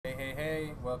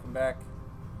welcome back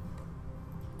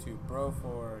to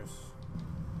Broforce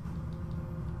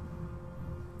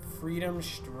Freedom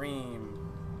Stream.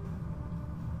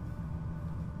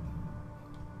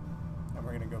 And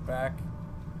we're gonna go back.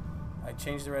 I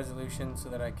changed the resolution so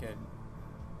that I could.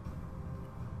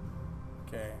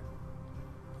 Okay.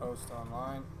 Host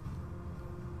online.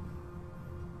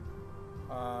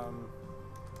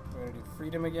 We're gonna do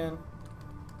Freedom again.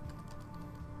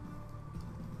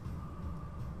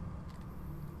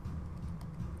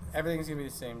 Everything's gonna be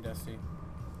the same, Dusty.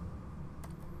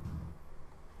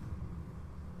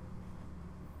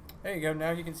 There you go.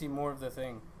 Now you can see more of the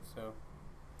thing. So.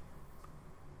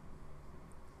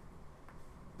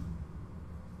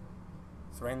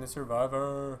 Threaten the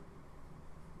survivor.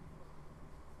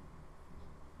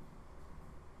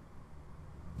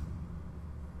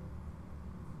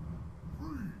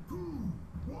 Three, two,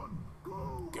 one,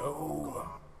 go! Go.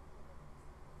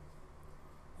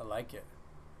 I like it.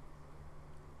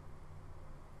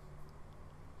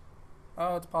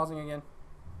 Oh, it's pausing again.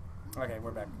 Okay, we're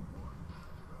back.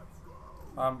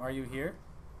 Are you here?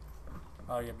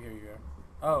 Oh, yep, here you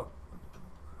go.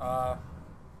 Oh.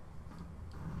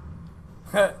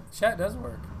 Chat does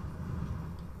work.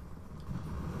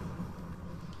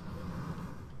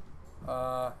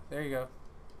 There you go.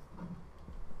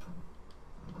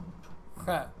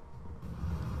 Ha.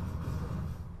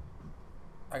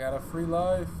 I got a free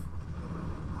life.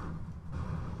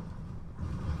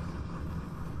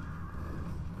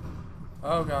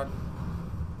 Oh god.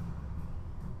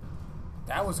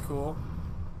 That was cool.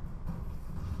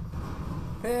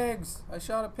 Pigs! I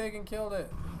shot a pig and killed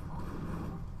it.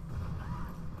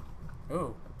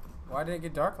 Ooh. Why did it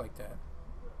get dark like that?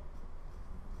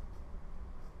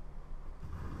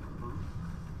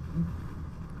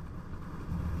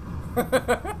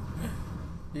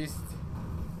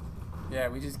 Yeah,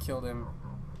 we just killed him.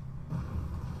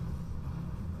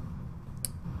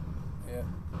 Yeah.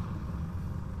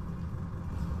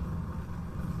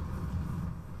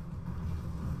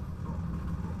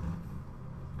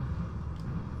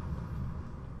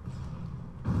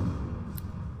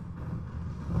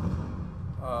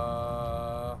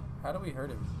 How do we hurt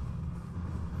him?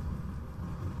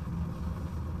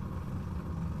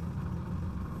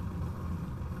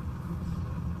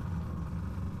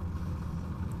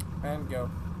 And go.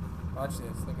 Watch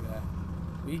this. Look at that.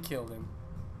 We killed him.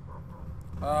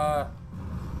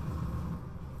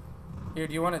 Here,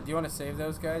 do you want to save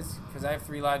those guys? Because I have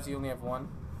 3 lives. You only have 1.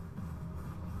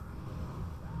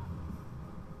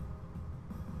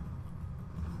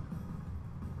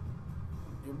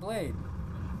 Your blade.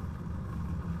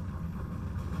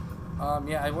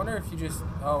 Yeah, I wonder if you just...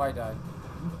 Oh, I died.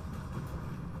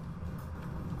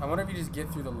 I wonder if you just get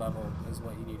through the level is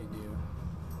what you need to do.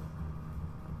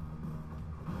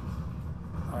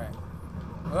 Alright.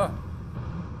 Ugh.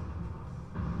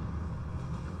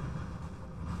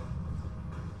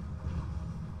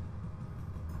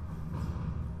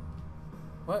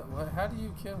 What? How do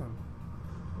you kill him?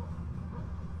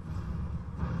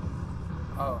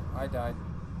 Oh, I died.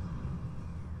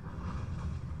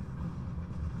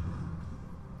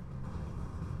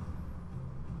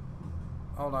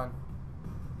 Hold on.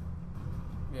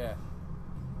 Yeah.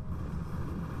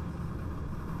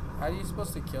 How are you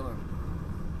supposed to kill him?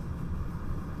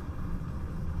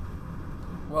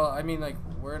 Well, I mean, like,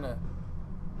 we're in a...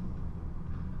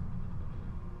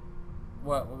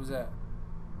 What? What was that?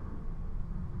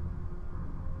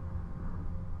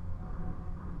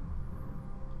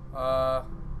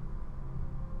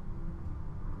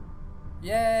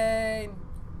 Yay!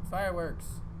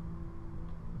 Fireworks.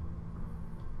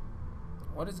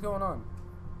 What is going on?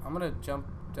 I'm gonna jump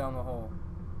down the hole.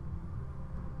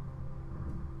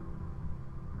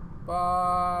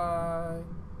 Bye!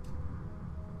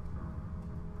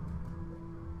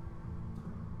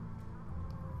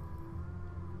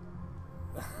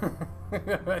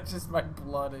 Just my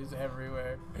blood is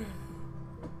everywhere.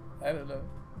 I don't know.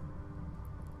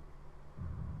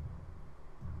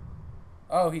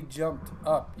 Oh, he jumped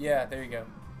up. Yeah, there you go.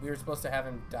 We were supposed to have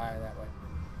him die that way.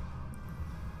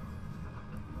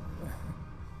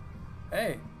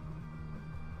 Hey.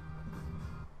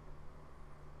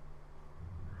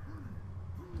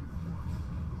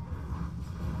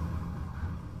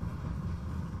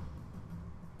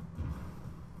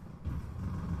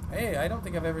 Hey, I don't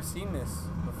think I've ever seen this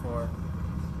before.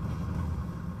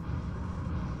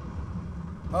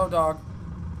 Oh, dog.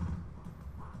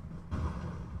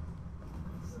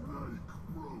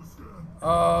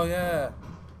 Oh, yeah.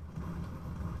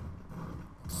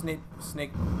 Snake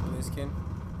Plissken.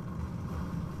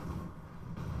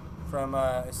 from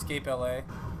Escape LA.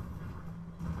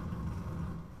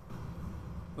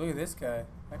 Look at this guy.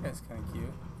 That guy's kind of cute.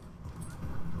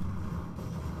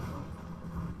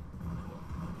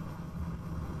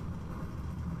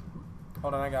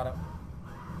 Hold on, I got it.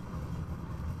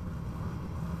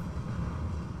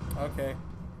 Okay.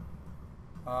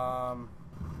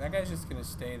 That guy's just gonna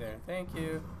stay there. Thank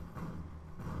you.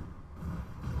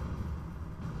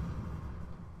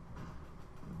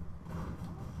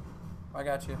 I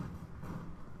got you.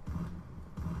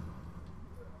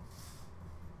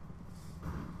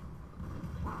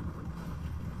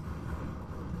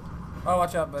 Oh,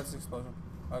 watch out, that's an explosion.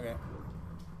 Okay.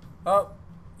 Oh,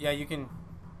 yeah, you can.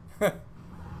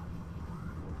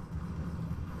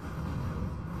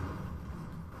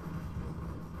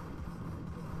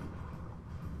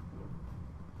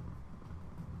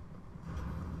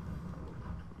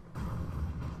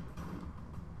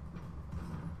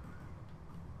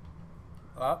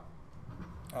 Up.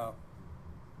 Oh.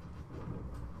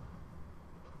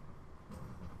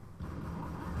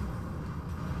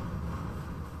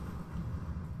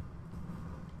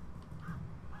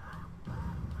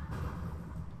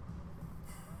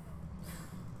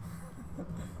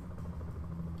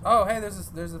 Oh, hey,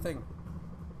 there's a thing.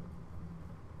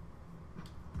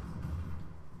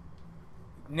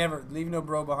 Never leave no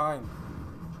bro behind.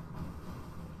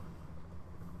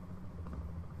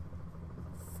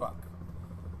 Fuck.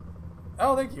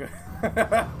 Oh, thank you.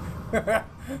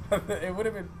 It would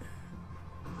have been.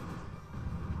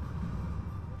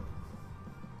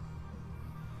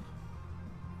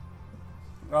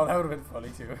 Oh, that would have been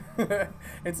funny too.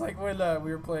 It's like when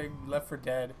we were playing Left 4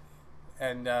 Dead,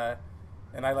 and I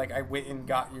went and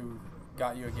got you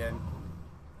again.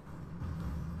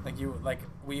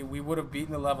 We would have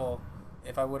beaten the level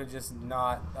if I would have just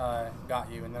not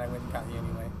got you, and then I went and got you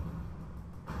anyway.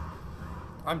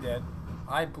 I'm dead.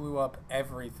 I blew up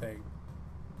everything.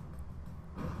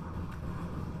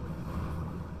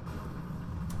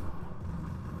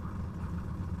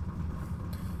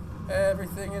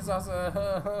 Everything is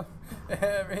awesome.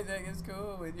 Everything is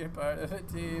cool when you're part of a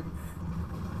team.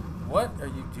 What are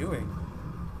you doing?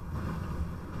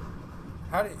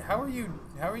 How are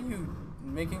you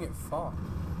making it fall?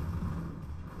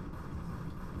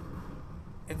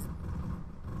 It's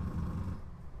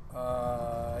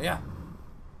yeah.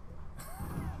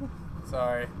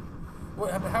 Sorry.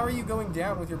 What? How are you going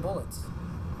down with your bullets?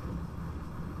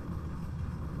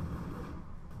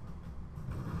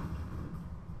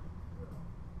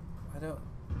 I don't.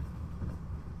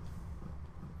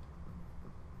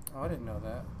 Oh, I didn't know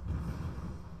that.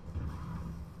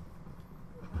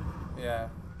 Yeah.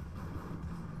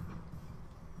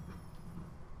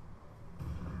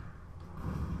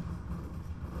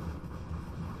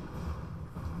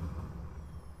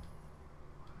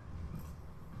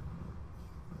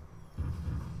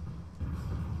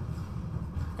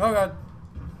 Oh god.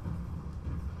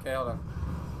 Okay, hold on.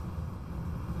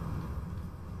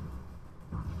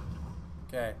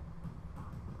 Okay.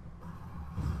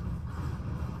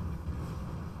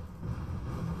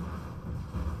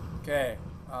 Okay.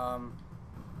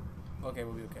 Okay,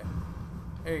 we'll be okay.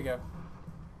 Here you go.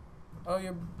 Oh,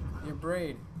 your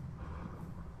braid.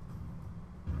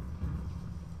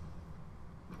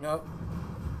 No.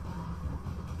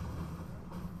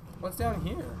 What's down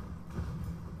here?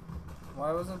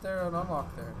 Why wasn't there an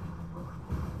unlock there?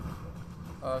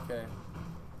 Okay.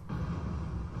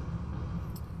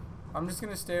 I'm just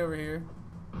gonna stay over here.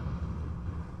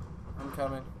 I'm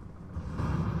coming.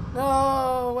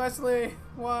 No, Wesley!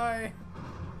 Why?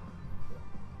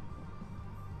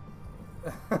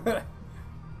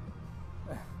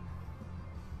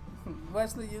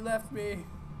 Wesley, you left me.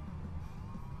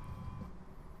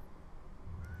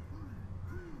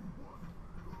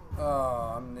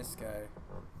 Oh, I'm this guy.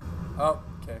 Oh,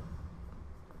 okay.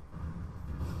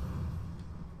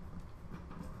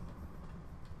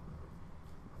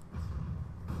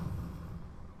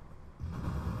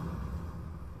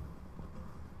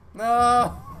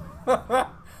 No!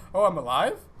 Oh, I'm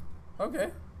alive?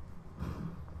 Okay.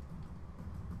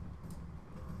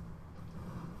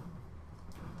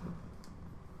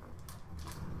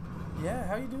 Yeah,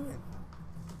 how you doing?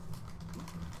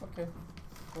 Okay.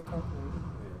 We'll talk later.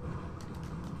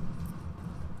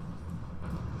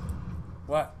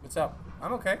 What? What's up?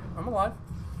 I'm okay. I'm alive.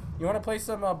 You want to play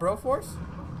some Broforce?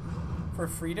 For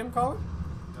freedom, Colin?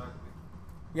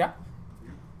 Yeah?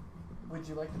 Would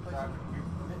you like to play some?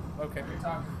 Okay.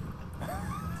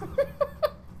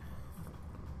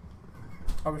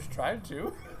 I was trying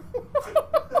to. I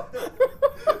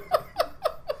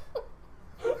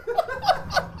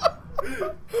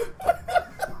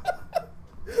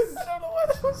don't know why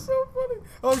that was so funny.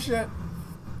 Oh shit.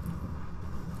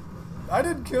 I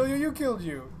didn't kill you. You killed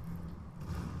you.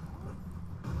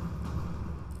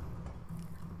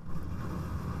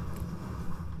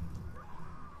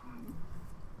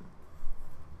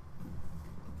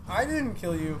 I didn't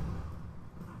kill you.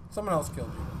 Someone else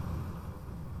killed you.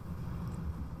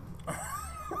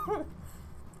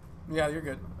 Yeah, you're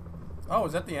good. Oh,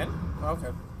 is that the end? Oh,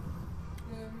 okay.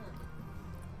 Yeah,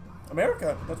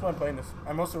 America. That's why I'm playing this.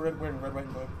 I'm also wearing red, white,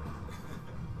 and blue.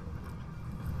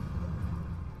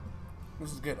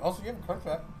 This is good. Also, you have a crunch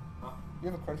wrap. Huh? You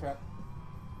have a crunch wrap.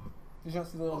 Did you not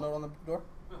see the little note on the door?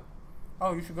 No.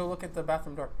 Oh, you should go look at the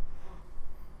bathroom door.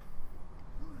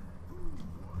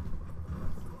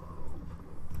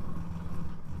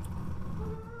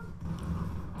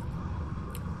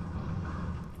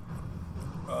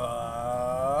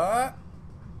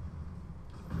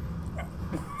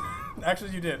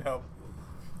 Actually, you did help.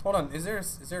 Hold on. Is there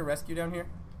a rescue down here?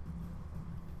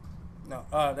 No.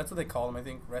 That's what they call them. I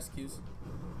think rescues.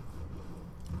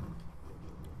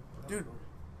 Dude.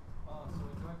 Oh, so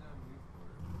we drive down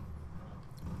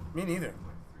Newport. Me neither.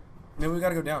 No, we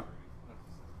gotta go down.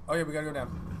 Oh yeah, we gotta go down.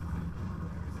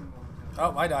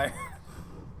 Oh, I die.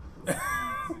 Okay.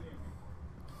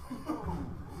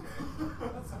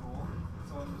 That's cool.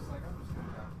 So I'm just like, I'm just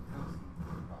gonna drive to the coast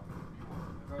and probably be one.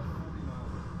 I drive 40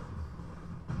 miles.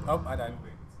 Oh, I died.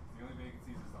 The only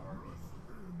vacancies is the Arby's.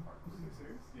 Are you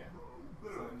serious? Yeah. So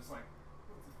I'm just like,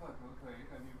 what the fuck? Okay,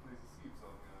 I need a place to sleep,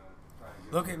 so I'm gonna try and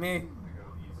get Look at me. I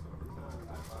go east over to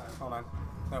I-5. Hold on.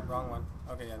 No, wrong one.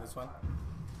 Okay, yeah, this one.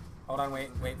 Hold on,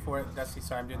 wait for it. Dusty,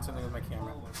 sorry, I'm doing something with my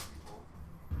camera.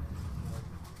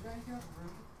 Yeah, you got room,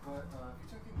 but if you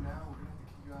check in now, we're gonna have to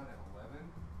kick you out at 11.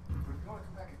 But if you want to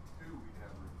come back at 2, we can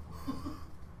have room for you.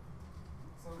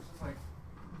 So it's just like,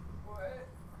 what?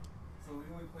 So the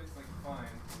only place I could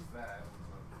find was that.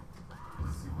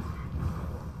 Was super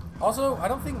cheap. Also,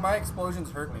 I don't think my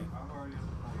explosions hurt me. I'm already at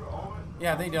the point.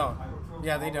 Yeah, they don't.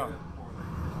 Yeah, they don't.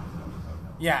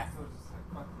 Yeah. So it's just like,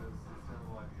 fuck this. It's a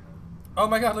terrible idea. Oh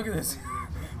my god, look at this.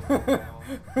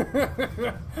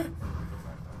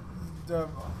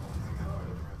 Dumb.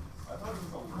 I thought it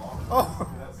was a long Oh,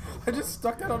 I just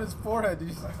stuck that on his forehead. Did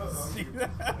you see that?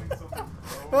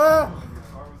 Ah!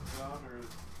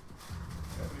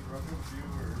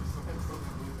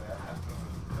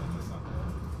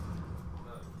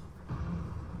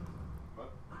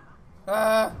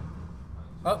 Ah!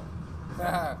 Oh!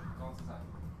 Ah!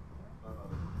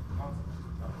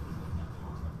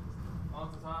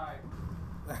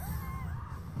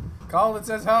 Colin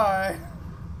says hi.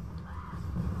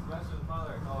 Sebastian's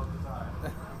mother called us hi.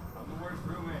 I'm the worst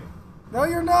roommate. No,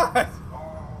 you're not.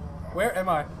 Where am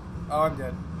I? Oh, I'm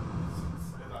dead.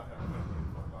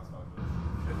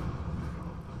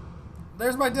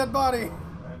 There's my dead body.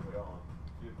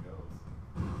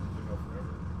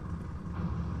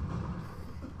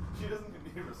 She doesn't even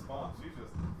need a response. She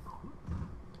just.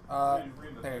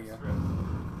 There you go.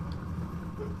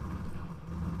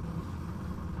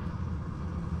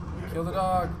 Kill the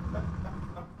dog.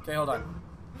 Okay, hold on.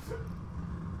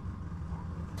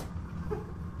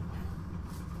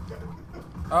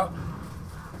 Oh.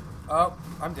 Oh,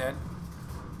 I'm dead.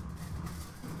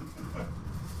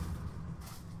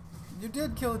 You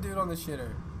did kill a dude on the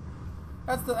shitter.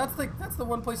 That's the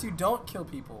one place you don't kill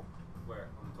people. Where?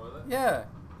 On the toilet? Yeah.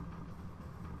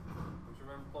 Don't you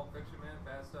remember Pulp Fiction, man?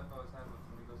 Bad stuff always happens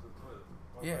when he goes to the toilet.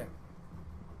 Yeah.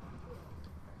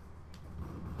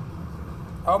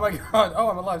 Oh my god. Oh,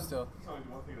 I'm alive still. Only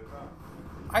do one thing at a time.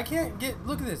 I can't get.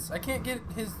 Look at this. I can't get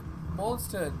his bullets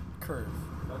to curve.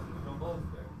 There's no bullets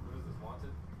there. What is this? Wanted?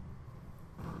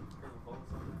 Curving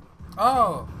bullets on there?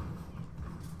 Oh.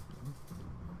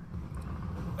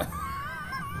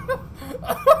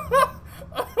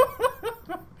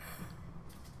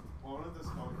 Well, what if this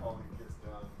phone call gets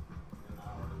done in an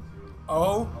hour or two?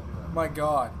 Oh my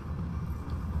god.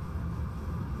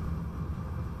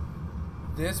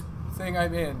 This thing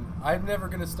I'm in, I'm never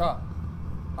gonna stop.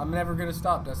 I'm never gonna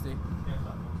stop, Dusty. Can't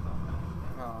stop, don't stop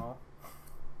now. Oh.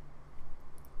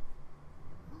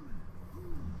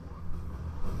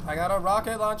 I got a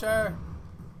rocket launcher.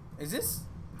 Is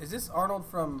this Arnold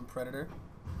from Predator?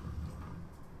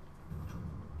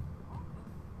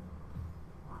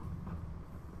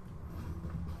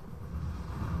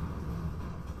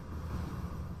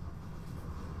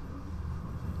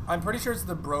 I'm pretty sure it's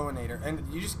the Broinator,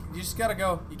 and you just gotta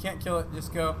go. You can't kill it.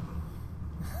 Just go.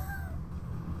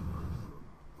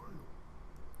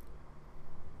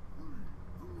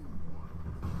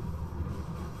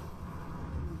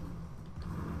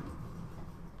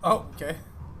 Oh, okay.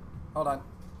 Hold on.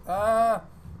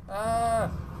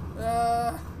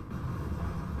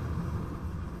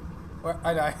 Where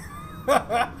I die.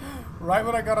 Right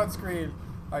when I got on screen,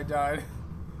 I died.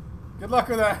 Good luck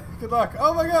with that. Good luck.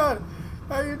 Oh my god!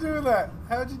 How are you doing that?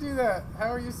 How'd you do that? How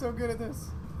are you so good at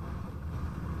this?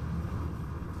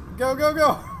 Go, go,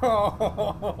 go!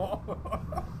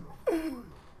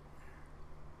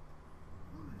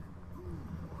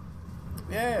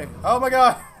 Yay! Oh my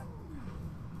god!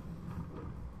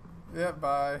 Yep,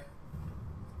 bye.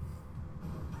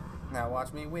 Now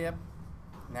watch me whip.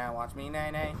 Now watch me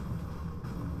nay-nay.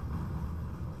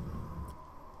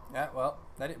 Yeah, well,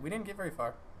 we didn't get very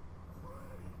far.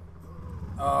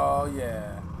 Oh,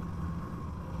 yeah.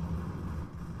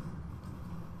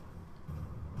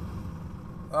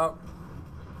 Oh.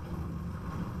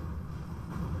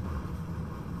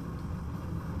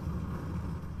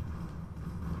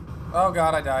 Oh,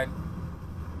 God, I died.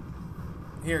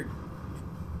 Here.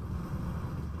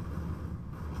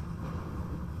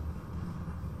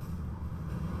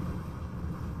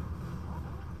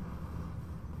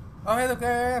 Oh, hey, look,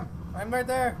 there I am. I'm right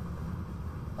there.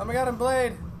 Oh my god, I'm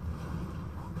Blade.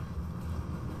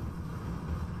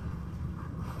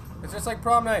 It's just like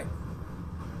prom night.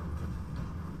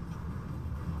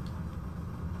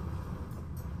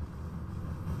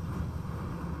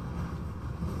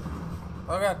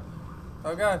 Oh god.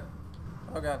 Oh god.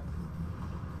 Oh god.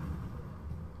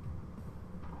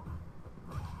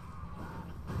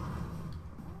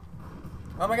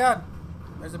 Oh my god.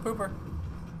 There's a pooper.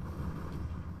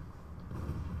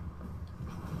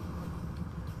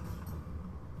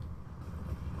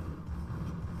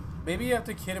 Maybe you have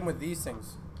to hit him with these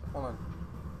things. Hold on.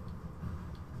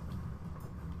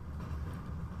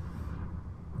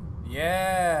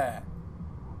 Yeah.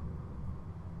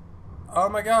 Oh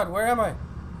my god, where am I?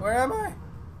 Where am I?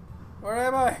 Where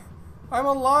am I? I'm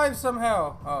alive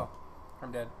somehow. Oh,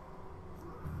 I'm dead.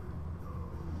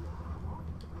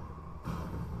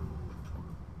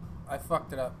 I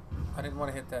fucked it up. I didn't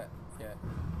want to hit that yet.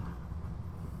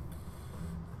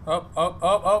 Oh, oh,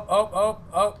 oh, oh, oh, oh,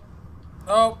 oh.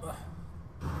 Oh.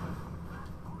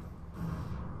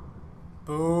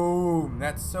 Boom.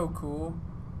 That's so cool.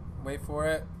 Wait for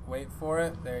it. Wait for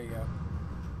it. There you go.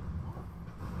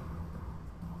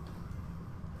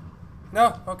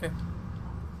 No. Okay.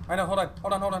 I know. Hold on.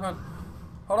 Hold on. Hold on.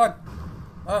 Hold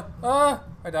on.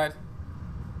 I died.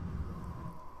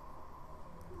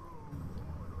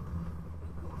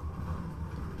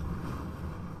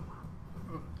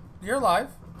 You're alive.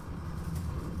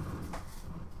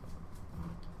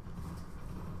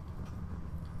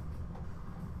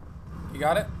 You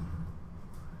got it?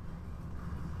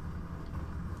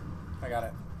 I got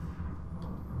it.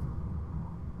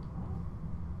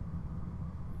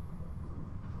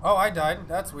 Oh, I died.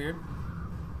 That's weird.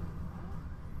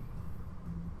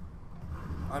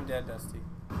 I'm dead, Dusty.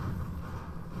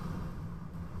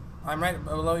 I'm right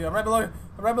below you. I'm right below you.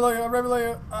 I'm right below you. I'm right below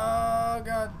you. Oh,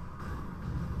 God.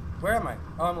 Where am I?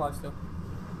 Oh, I'm alive still.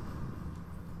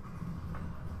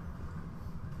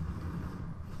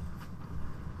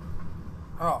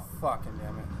 Oh, fucking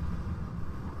damn it.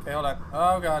 Okay, hold on.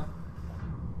 Oh, God.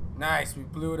 Nice, we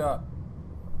blew it up.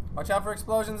 Watch out for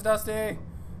explosions, Dusty.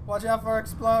 Watch out for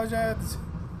explosions.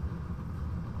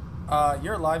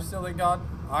 You're alive still, thank God.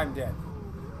 I'm dead.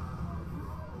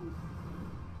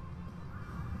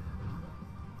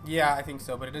 Yeah, I think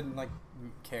so, but it didn't, like,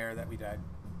 care that we died.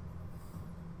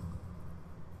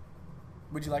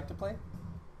 Would you like to play?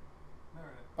 No,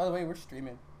 really. By the way, we're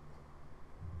streaming.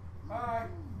 Hi.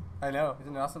 I know,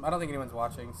 isn't it awesome? I don't think anyone's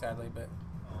watching, sadly, but...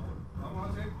 I'm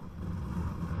watching.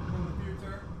 From the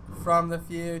future. From the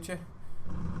future.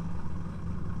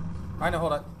 I know,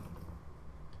 hold on.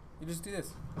 You just do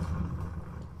this.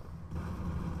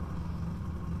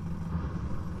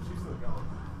 She's still going.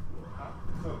 Huh?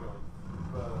 Still going.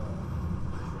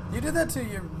 But, You did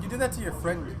that to your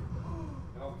friend.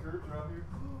 and all the curves around here.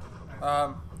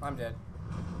 I'm dead.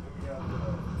 Then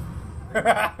we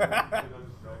got the...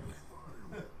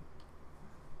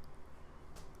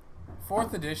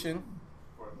 4th edition.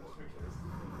 Or this case.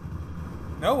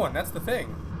 No one, that's the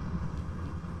thing.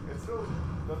 It's still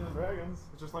Dungeons and Dragons.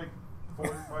 It's just like 4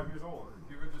 or 5 years old.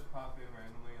 You would just pop in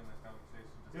randomly in this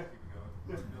conversation just to keep it going.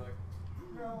 Yeah. Just be like,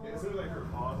 no. Yeah, instead of like her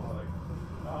pause, I'm like,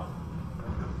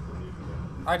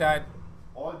 I died.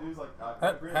 all I do is like,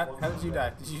 How did you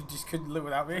die? Did you just couldn't live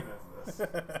without me?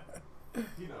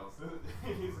 He knows.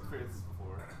 He's experienced this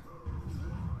before.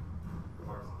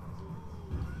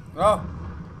 Oh.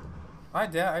 I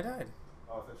died.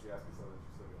 Oh, I thought she asked me something.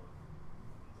 She's still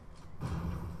going.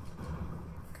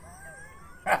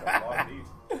 That's a lot of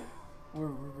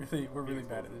heat. We're really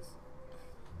bad at this.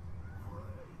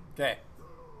 Okay.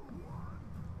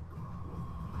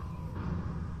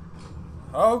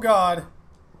 Oh God.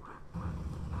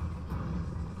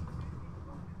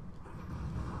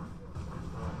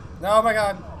 No, oh my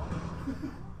god.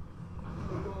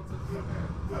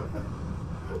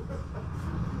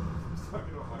 He's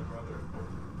talking about my brother.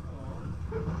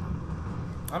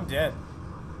 I'm dead.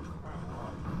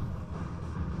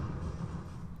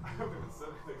 I haven't even said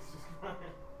anything. She's crying.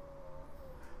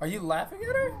 Are you laughing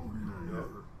at her? Yeah.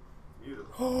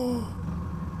 Beautiful.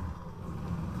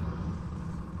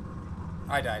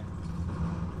 I died.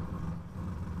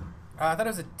 I thought it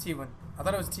was a T1. I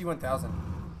thought it was T1000.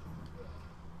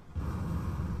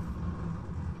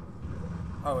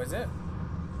 Oh, is it?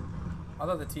 I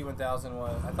thought the T1000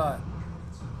 was. I thought.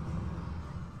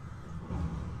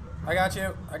 I got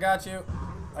you. I got you.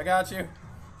 I got you.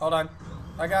 Hold on.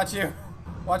 I got you.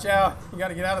 Watch out. You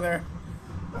gotta get out of there.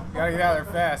 You gotta get out of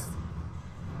there fast.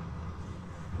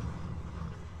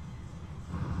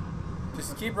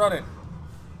 Just keep running.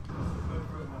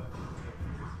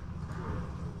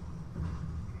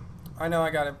 I know, I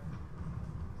got him.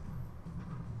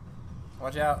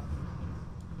 Watch out.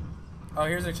 Oh,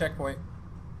 here's a checkpoint.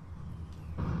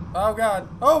 Oh god.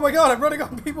 Oh my god, I'm running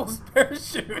on people's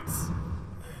parachutes.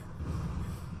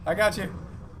 I got you.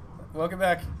 Welcome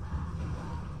back.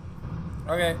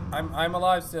 Okay, I'm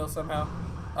alive still somehow.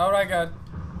 Alright, God.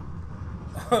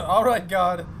 Alright,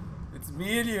 God. It's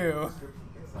me and you.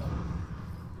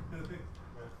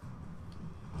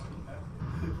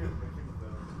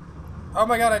 Oh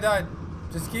my god, I died.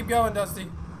 Just keep going, Dusty.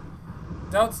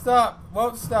 Don't stop.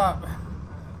 Won't stop.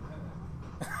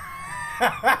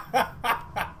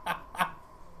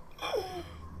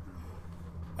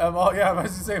 Yeah, I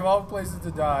was to say of all places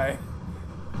to die.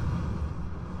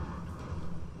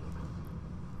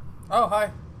 Oh,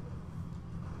 hi.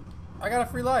 I got a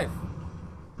free life.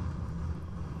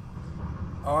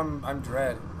 Oh, I'm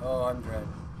Dread. Oh, I'm Dread.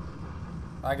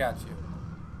 I got you.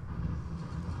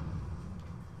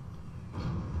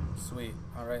 Sweet.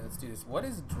 Alright, let's do this. What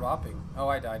is dropping? Oh,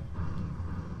 I died.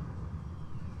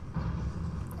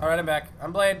 Alright, I'm back.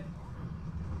 I'm Blade.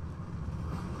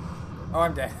 Oh,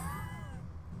 I'm dead.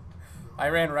 I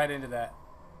ran right into that.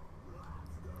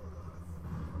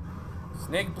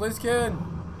 Snake Plissken!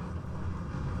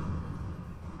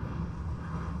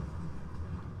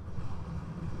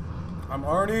 I'm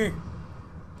Arnie.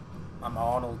 I'm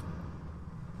Arnold.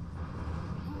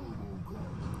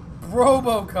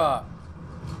 Robocop.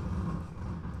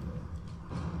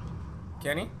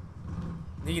 Can he?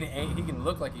 He can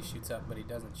look like he shoots up, but he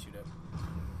doesn't shoot up.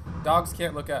 Dogs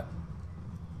can't look up.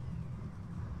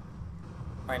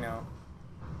 I know.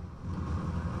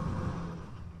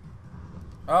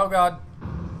 Oh god.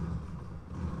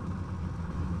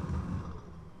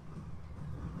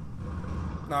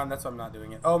 No, that's why I'm not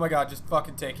doing it. Oh my god, just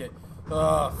fucking take it.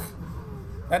 Ugh.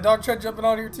 That dog tried jumping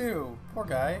on here too. Poor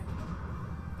guy.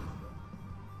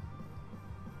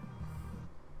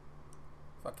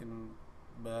 Fucking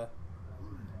bleh.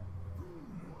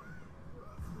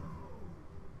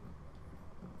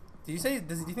 Do you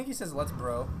think he says let's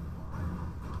bro?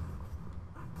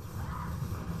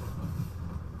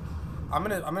 I'm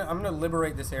gonna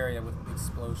liberate this area with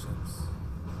explosives.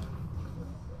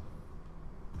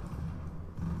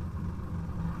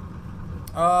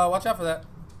 Watch out for that.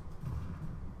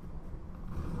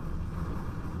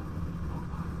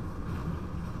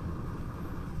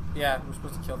 Yeah, we're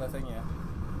supposed to kill that thing, yeah.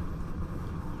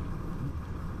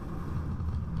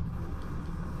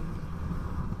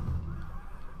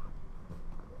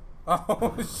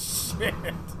 Oh shit.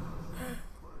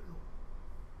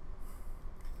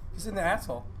 He's in the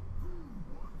asshole.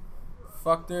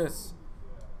 Fuck this.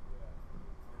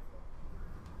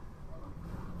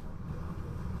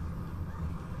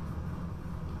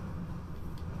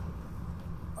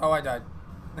 Oh, I died.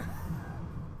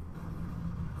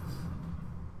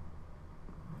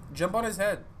 Jump on his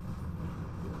head.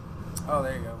 Oh,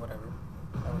 there you go. Whatever.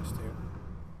 That works too.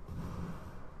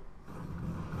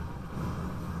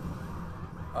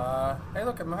 Hey,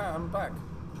 look, I'm back.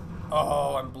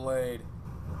 Oh, I'm Blade.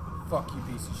 Fuck you,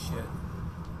 piece of shit.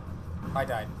 I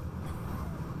died.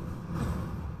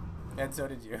 And so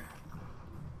did you.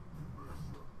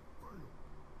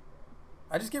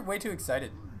 I just get way too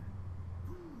excited.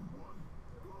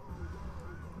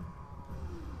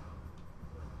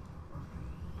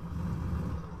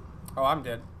 Oh, I'm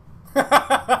dead.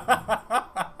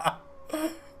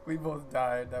 We both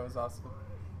died. That was awesome.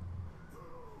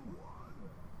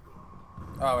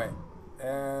 Oh, wait.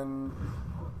 And...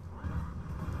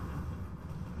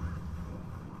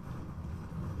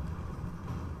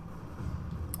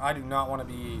 I do not want to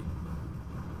be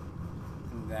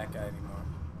that guy anymore.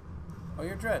 Oh,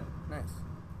 you're Dread. Nice.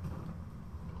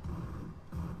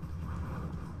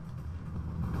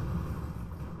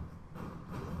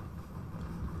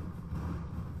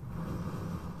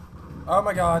 Oh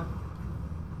my god.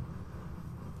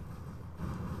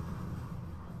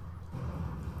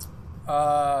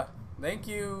 Thank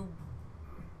you,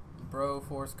 bro,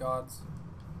 force gods.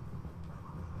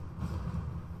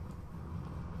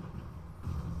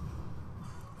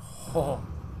 Oh,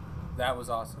 that was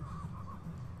awesome.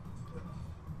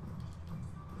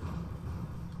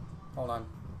 Hold on.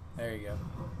 There you go.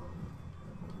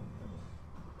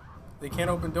 They can't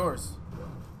open doors.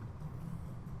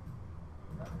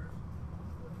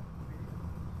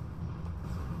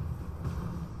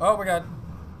 Oh my god.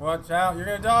 Watch out. You're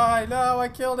gonna die. No, I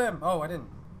killed him. Oh, I didn't.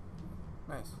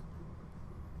 Nice.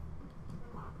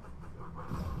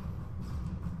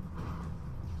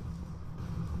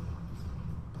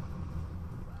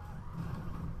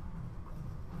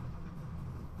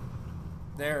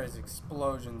 There is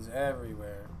explosions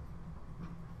everywhere.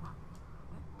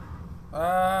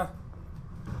 Oh,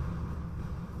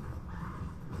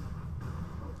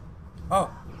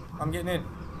 I'm getting in.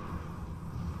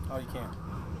 Oh, you can't.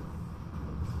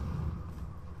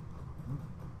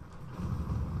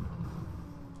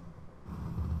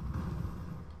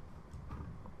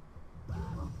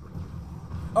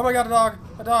 Oh my god, a dog!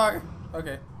 A dog!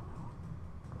 Okay.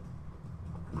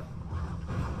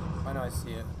 I know I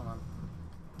see it. Hold on.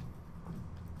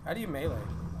 How do you melee?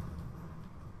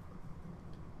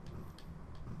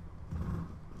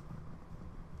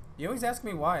 You always ask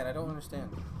me why, and I don't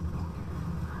understand.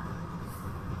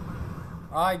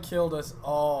 I killed us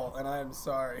all, and I am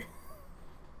sorry.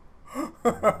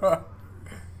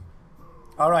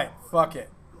 Alright, fuck it.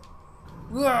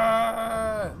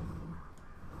 Ah!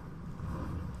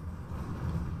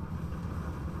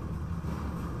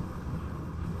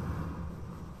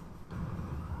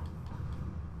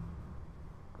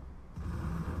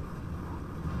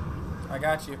 I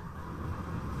got you.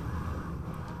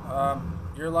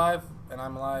 You're alive, and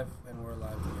I'm alive, and we're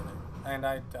alive together. And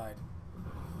I died.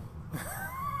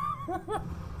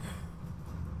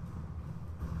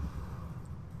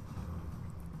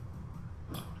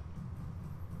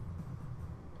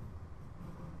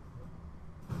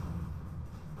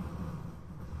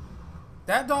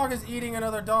 That dog is eating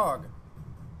another dog.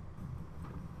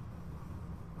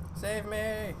 Save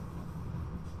me.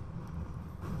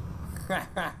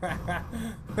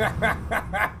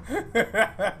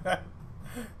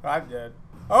 I'm dead.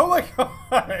 Oh my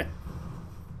god!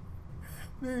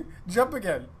 Jump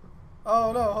again.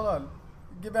 Oh no, hold on.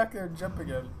 Get back there and jump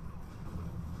again.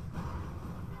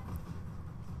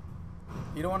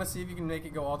 You don't want to see if you can make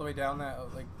it go all the way down that,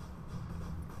 like...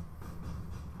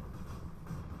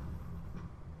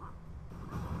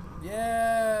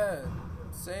 Yeah!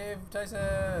 Save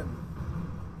Tyson!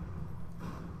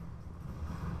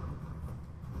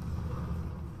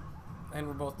 And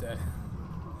we're both dead.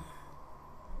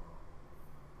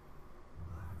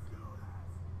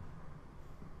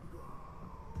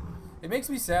 It makes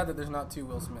me sad that there's not two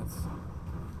Will Smiths.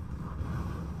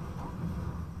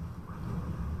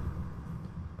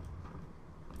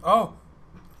 Oh!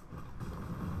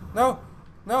 No!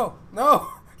 No! No!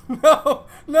 No!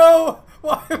 No!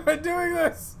 Why am I doing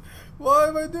this? Why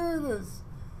am I doing this?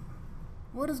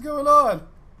 What is going on?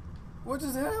 What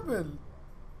just happened?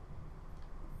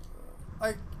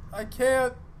 I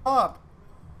can't stop.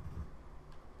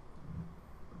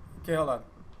 Okay, hold on.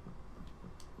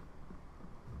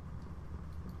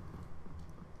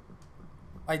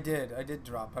 I did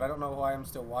drop, but I don't know why I'm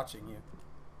still watching you.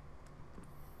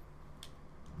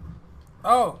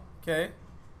 Oh, okay.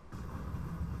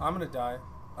 I'm gonna die.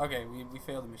 Okay, we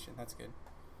failed the mission. That's good.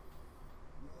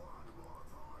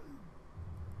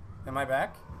 Am I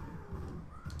back?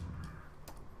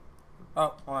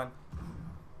 Oh, hold on.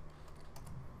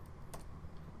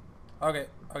 Okay,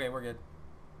 okay, we're good.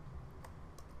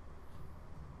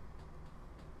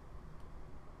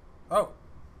 Oh.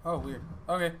 Oh, weird.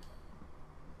 Okay.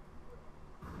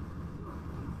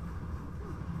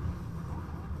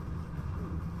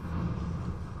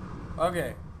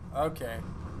 Okay. Okay.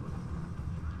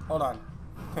 Hold on.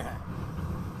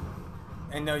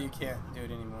 And no, you can't do it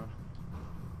anymore.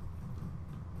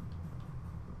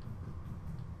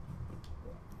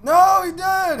 No, he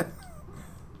did!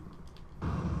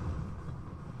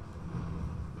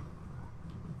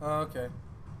 Okay.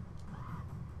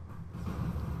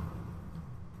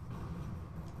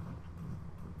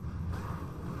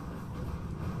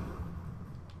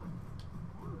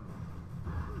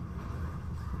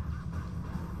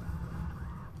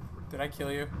 Did I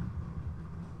kill you?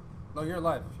 No, you're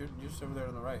alive. You're just over there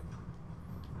on the right.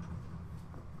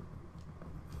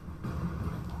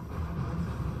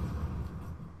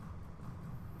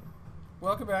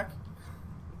 Welcome back.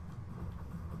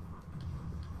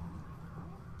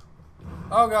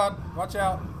 Oh god, watch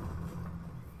out.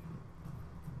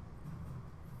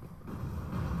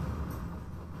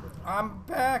 I'm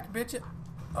back, bitch.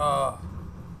 Oh.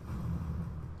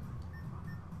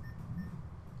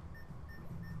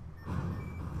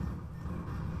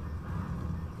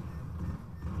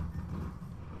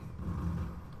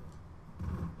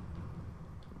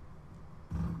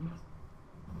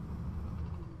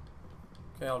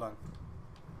 Okay, hold on.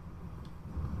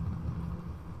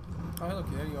 Oh, hey, look,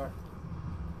 there you are.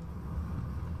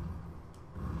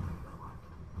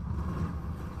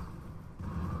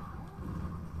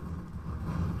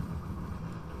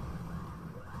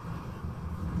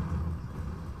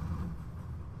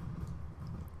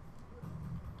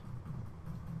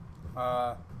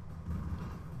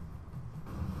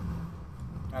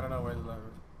 I don't know where the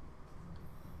lever is.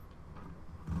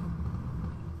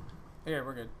 Here,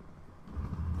 we're good.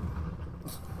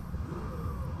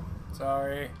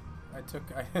 Sorry.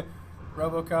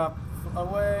 RoboCop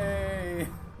away.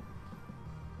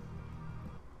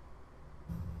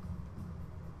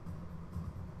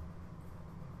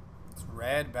 It's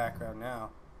red background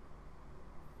now.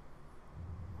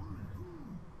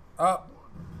 Oh.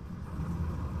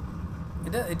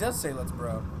 It does say let's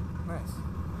bro. Nice.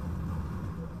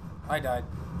 I died.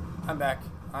 I'm back.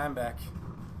 I'm back.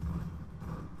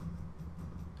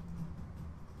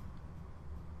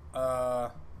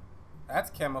 That's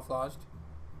camouflaged.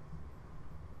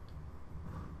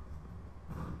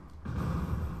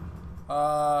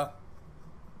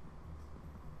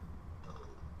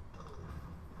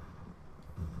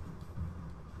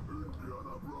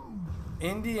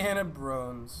 Indiana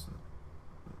Brones.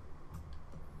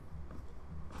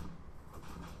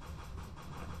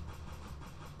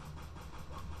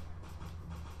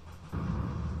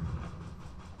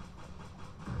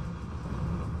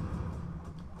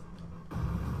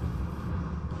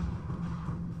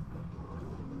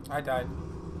 I died.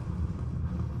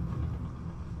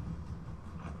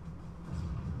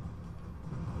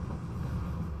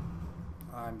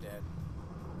 I'm dead.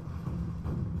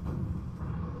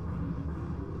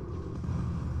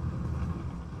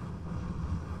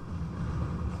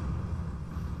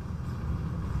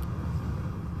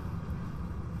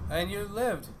 And you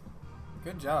lived.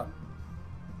 Good job.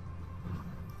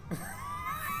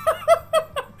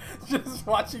 Just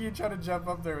watching you try to jump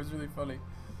up there was really funny.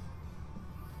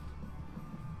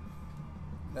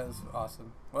 That was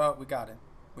awesome. Well, we got him.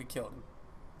 We killed him.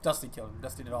 Dusty killed him.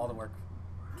 Dusty did all the work,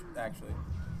 actually.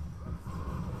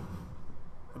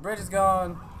 The bridge is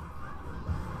gone.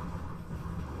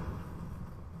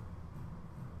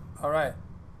 Alright.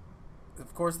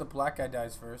 Of course the black guy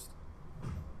dies first.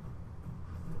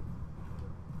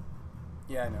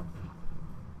 Yeah, I know.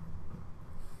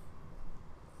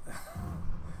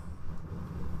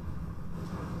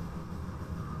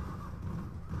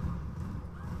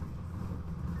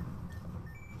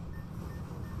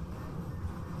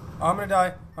 Oh, I'm gonna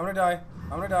die. I'm gonna die.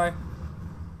 I'm gonna die.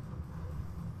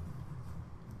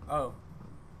 Oh.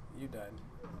 You died.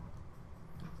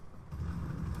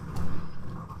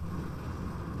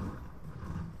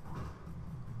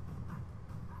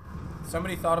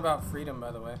 Somebody thought about freedom,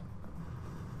 by the way.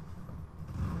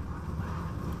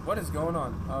 What is going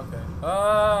on? Okay.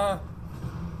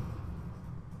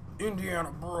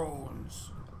 Indiana Brones.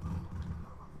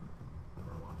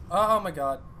 Oh my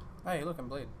god. Hey, look, I'm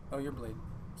Blade. Oh, you're Blade.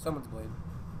 Someone's Blade.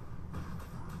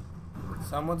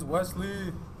 Someone's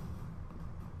Wesley.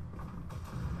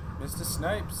 Mr.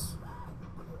 Snipes.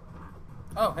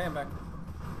 Oh, hey, I'm back.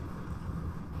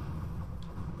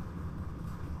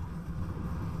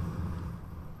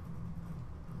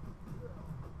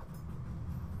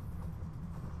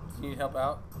 Do you need help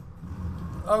out?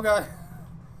 Oh, God.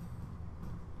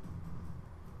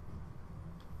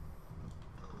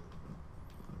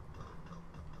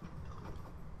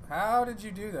 How did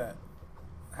you do that?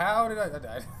 How did I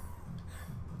died.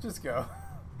 Just go.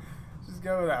 Just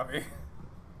go without me.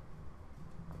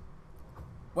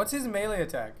 What's his melee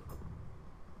attack?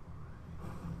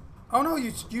 Oh no,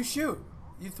 you shoot.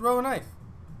 You throw a knife.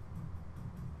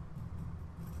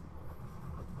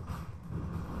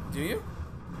 Do you?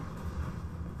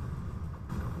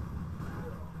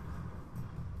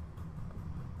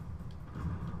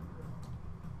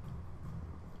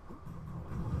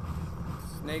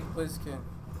 Snake Plissken.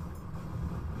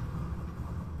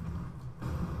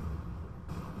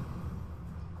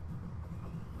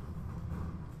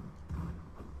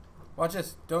 Watch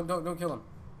this. Don't kill him.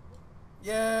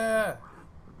 Yeah.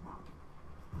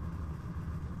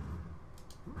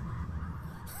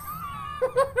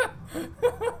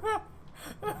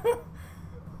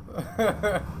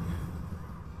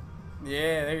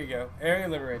 Yeah, there you go. Area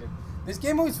liberated. This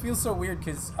game always feels so weird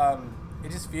because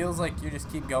it just feels like you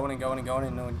just keep going and going and going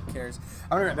and no one cares.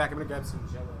 I'm gonna be right back. I'm gonna grab some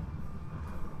Jello.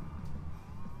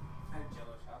 I have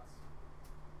Jello shots.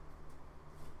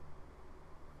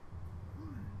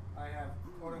 I have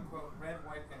quote unquote red,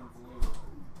 white, and blue.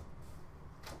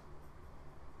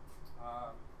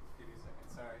 Give me a second.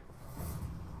 Sorry.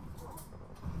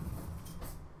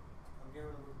 I'm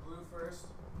going with blue first.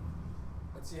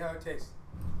 Let's see how it tastes.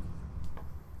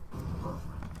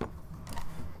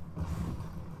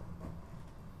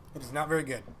 It is not very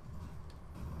good.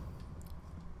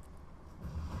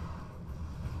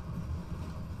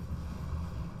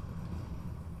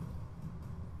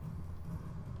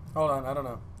 Hold on, I don't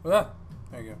know. Ah,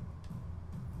 there you go.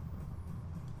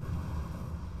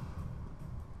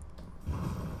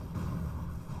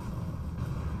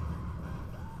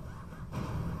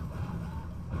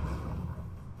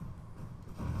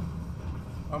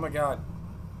 Oh my god.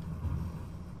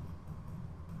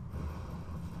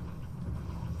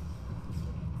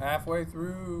 Halfway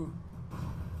through.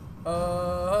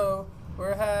 Oh,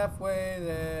 we're halfway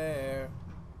there.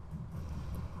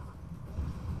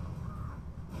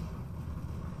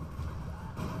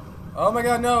 Oh my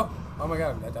god, no. Oh my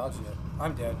god, I dodged it.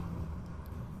 I'm dead.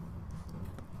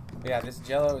 Yeah, this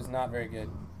Jello is not very good.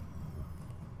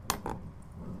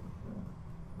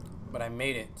 But I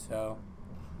made it, so.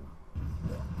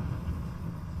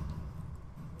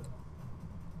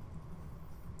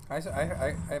 I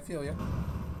feel you.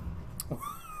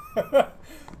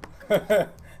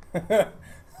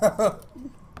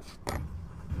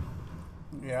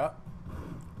 Yeah.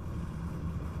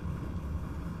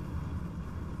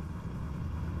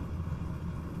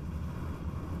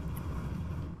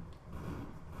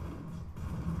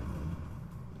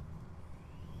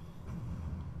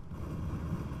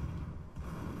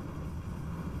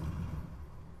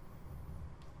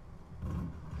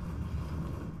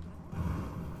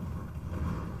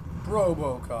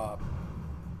 RoboCop.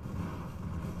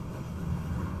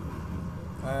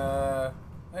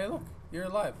 Hey look, you're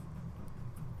alive.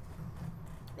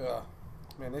 Ugh.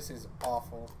 Man, this is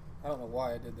awful. I don't know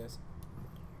why I did this.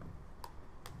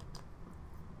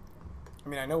 I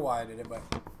mean, I know why I did it, but...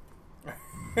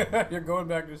 You're going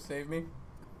back to save me?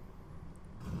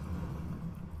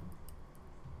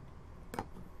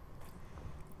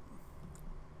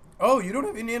 Oh, you don't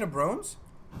have Indiana Brones?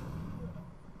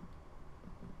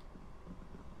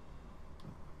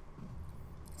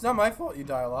 It's not my fault you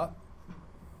die a lot.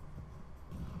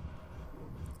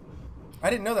 I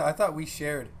didn't know that. I thought we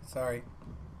shared. Sorry.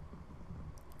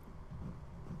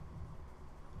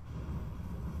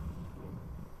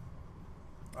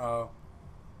 Oh.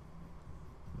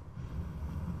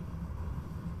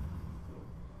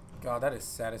 God, that is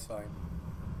satisfying.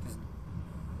 Just,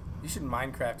 you should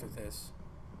Minecraft with this.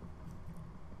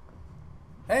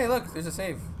 Hey, look, there's a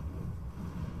save.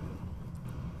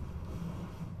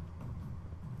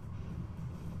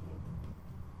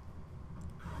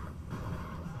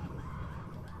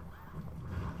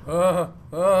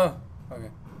 Okay.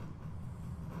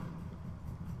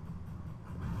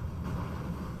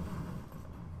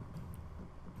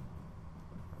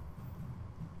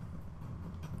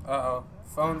 Uh-oh.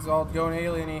 Phone's all going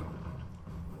alien-y.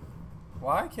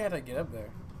 Why can't I get up there?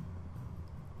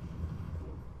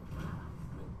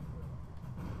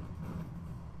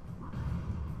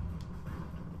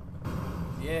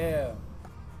 Yeah.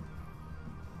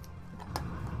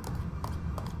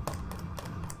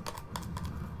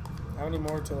 How many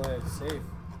more till I save?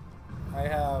 I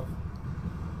have...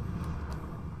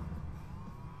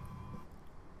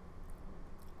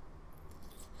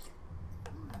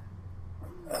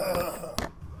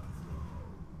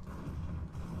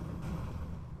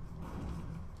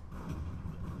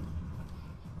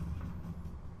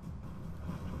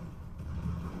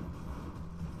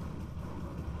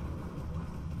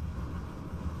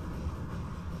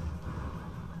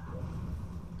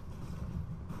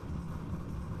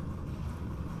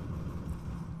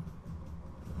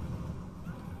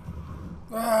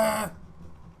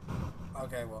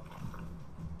 Okay, well.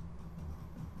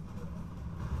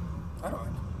 I don't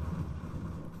mind.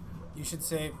 You should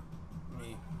save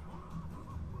me.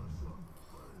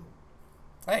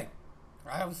 Hey,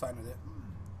 I was fine with it.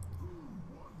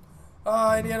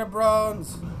 Oh, Indiana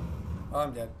Brones! Oh,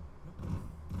 I'm dead.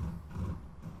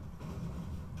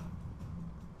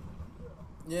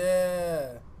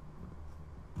 Yeah!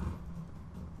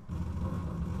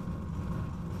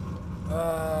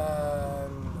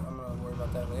 I'm gonna worry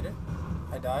about that later.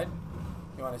 I died.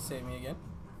 You want to save me again?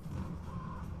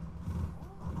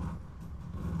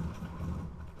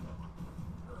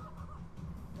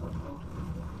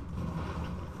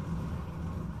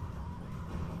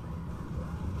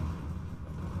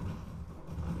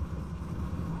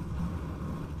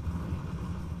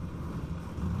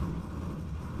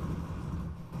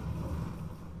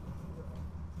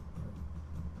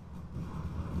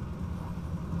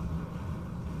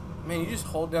 Man, you just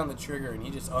hold down the trigger and he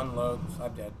just unloads.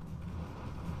 I'm dead.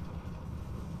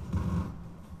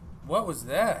 What was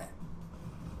that?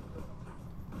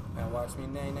 Now watch me,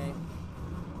 nay nay.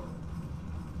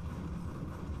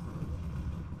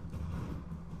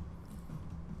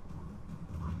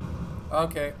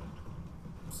 Okay.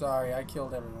 Sorry, I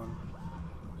killed everyone.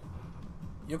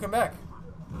 You come back.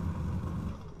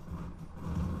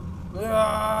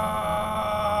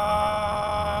 Ah!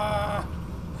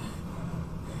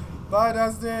 Bye,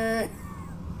 Dusty.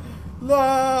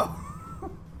 No.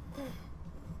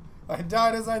 I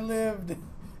died as I lived,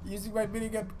 using my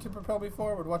minigun to propel me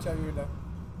forward. Watch out, you're gonna die.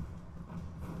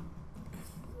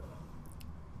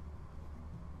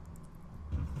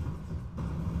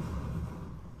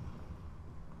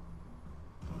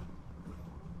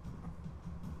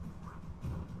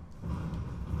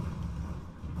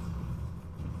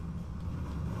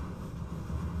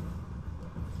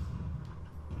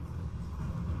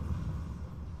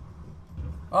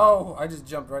 Oh, I just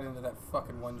jumped right into that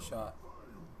fucking one shot.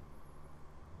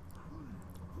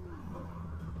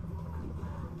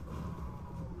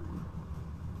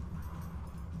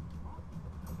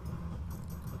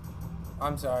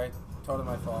 I'm sorry. Totally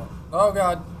my fault. Oh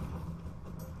god.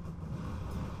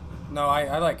 No,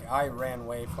 I ran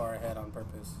way far ahead on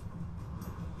purpose.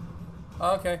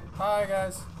 Okay. Hi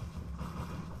guys.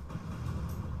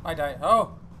 I died.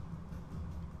 Oh.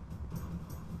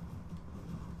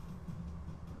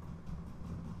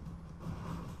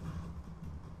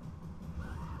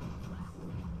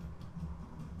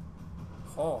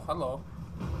 Oh, hello.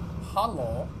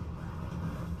 Hello.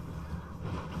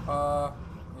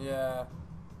 Yeah.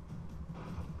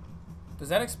 Does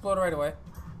that explode right away?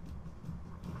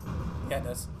 Yeah, it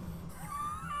does.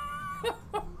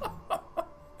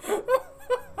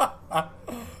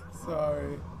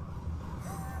 Sorry.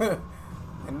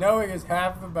 And knowing is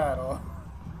half the battle.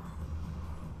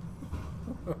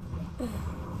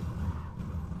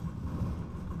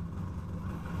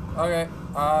 Okay,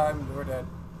 we're dead.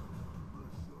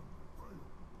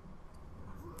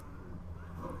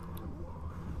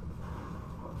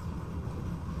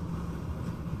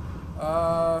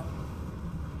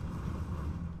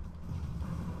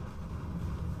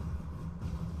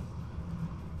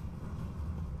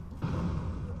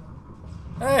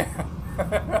 Hey!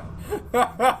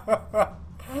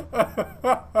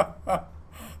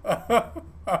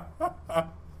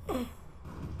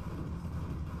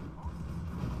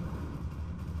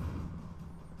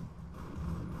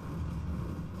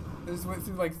 This went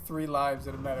through like 3 lives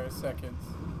in a matter of seconds.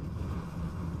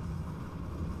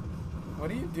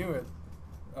 What are you doing?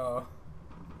 Oh.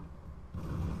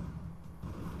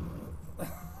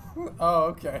 Oh,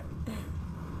 okay.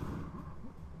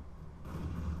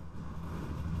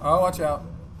 Oh, watch out.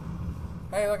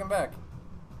 Hey, look, I'm back.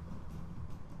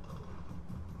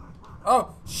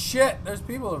 Oh, shit! There's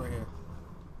people over here.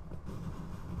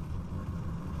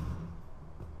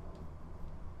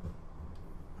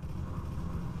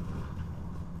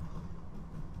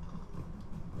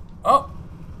 Oh!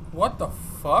 What the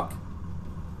fuck?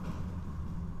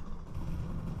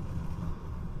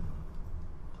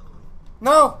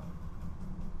 No!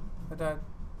 I died.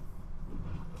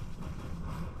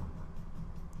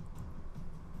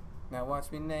 Now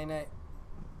watch me, nay nay.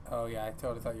 Oh yeah, I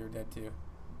totally thought you were dead too.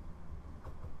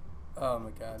 Oh my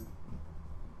god.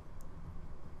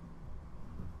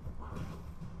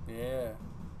 Yeah.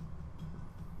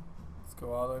 Let's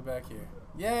go all the way back here.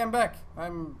 Yay, I'm back!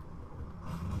 I'm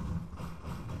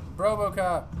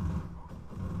Robocop.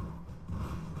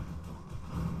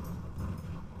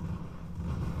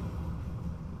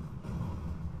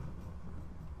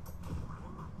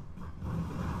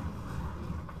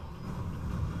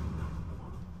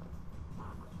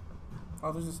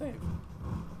 Oh, there's a save.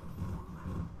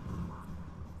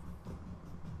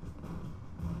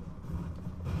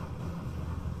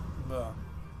 Ugh.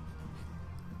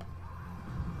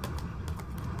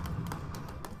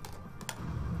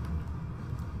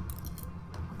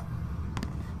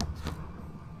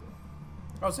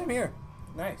 Oh, same here.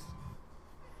 Nice.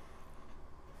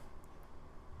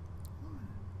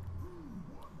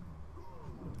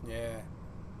 Yeah.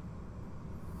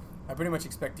 I pretty much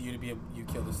expect you to be you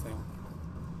kill this thing.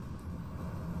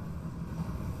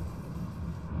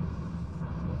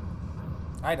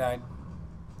 I died.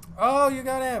 Oh, you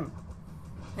got him!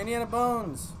 Indiana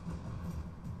Bones!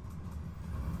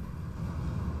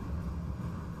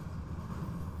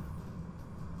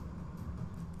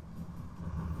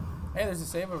 Hey, there's a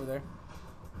save over there.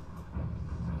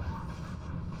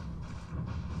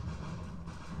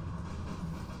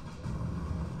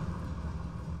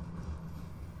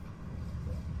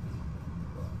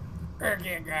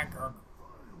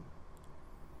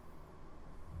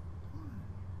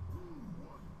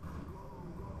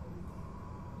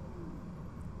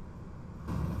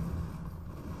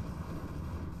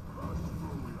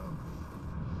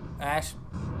 Ash.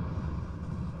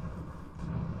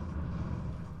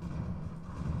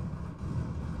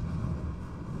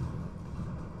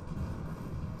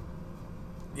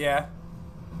 Yeah.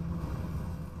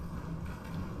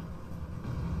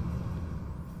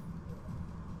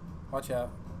 Watch out.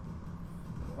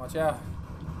 Watch out.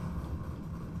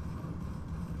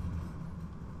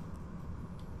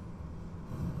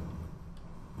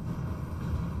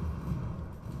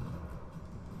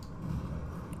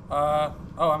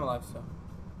 Oh, I'm alive, so.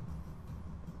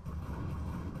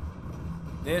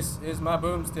 This is my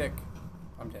boomstick.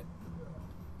 I'm dead.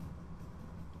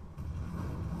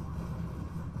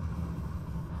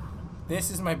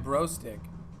 This is my bro stick.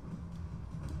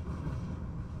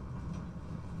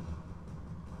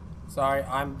 Sorry,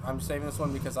 I'm saving this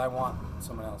one because I want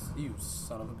someone else. You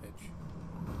son of a bitch.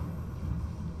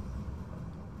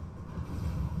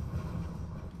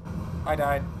 I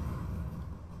died.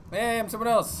 Hey, I'm someone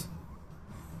else.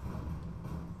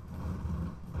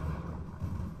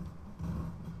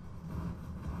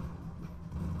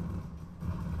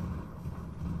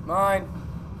 Mine.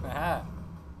 Aha.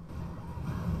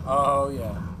 Oh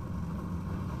yeah.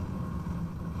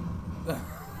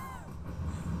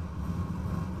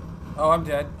 Oh, I'm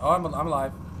dead. Oh, I'm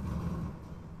alive.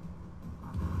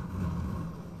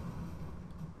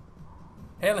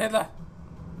 Hail Hitler.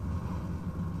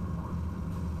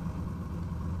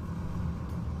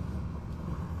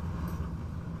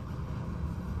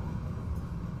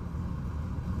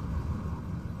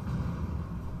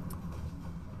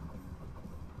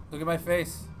 Look at my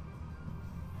face.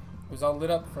 It was all lit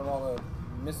up from all the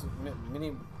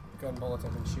mini gun bullets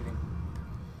I've been shooting.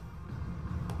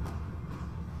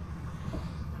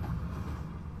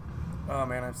 Oh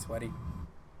man, I'm sweaty.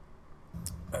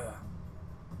 Ugh.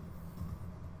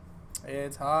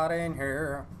 It's hot in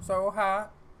here, so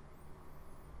hot.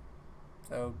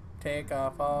 So take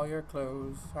off all your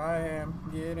clothes. I am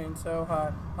getting so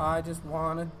hot. I just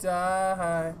wanna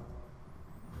die.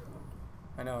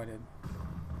 I know I did.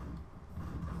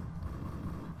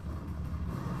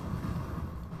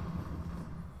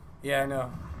 Yeah, I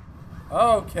know.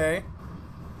 Okay.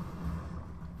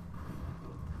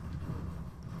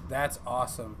 That's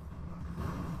awesome.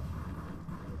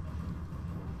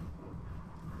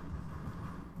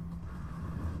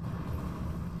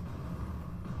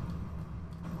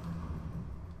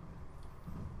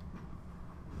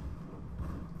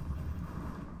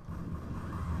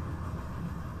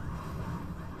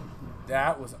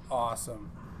 That was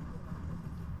awesome.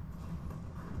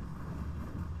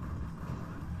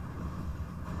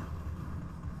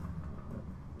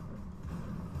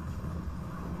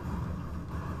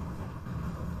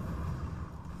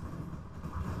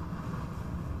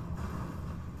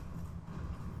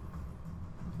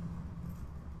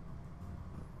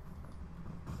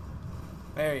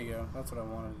 There you go. That's what I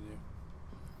wanted to do.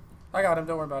 I got him.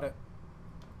 Don't worry about it.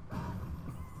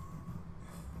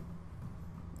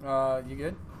 You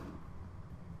good?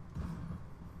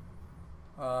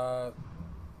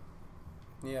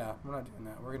 Yeah, we're not doing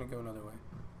that. We're gonna go another way.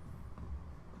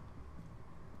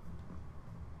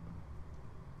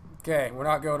 Okay, we're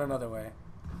not going another way.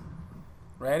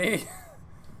 Ready?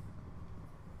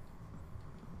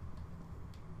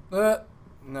 No.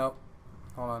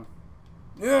 Hold on.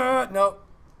 No.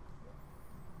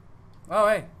 Oh,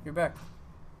 hey, you're back.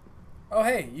 Oh,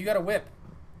 hey, you got a whip.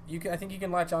 You can. I think you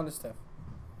can latch onto stuff.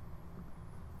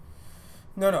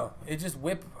 No, it just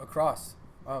whip across.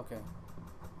 Oh, okay.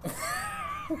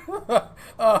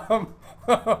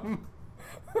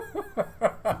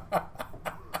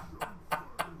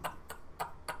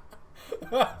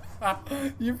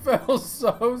 You fell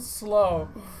so slow.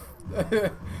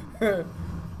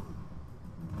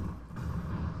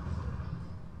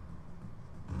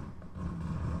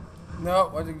 No,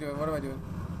 what are you doing? What am I doing?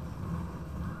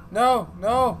 No.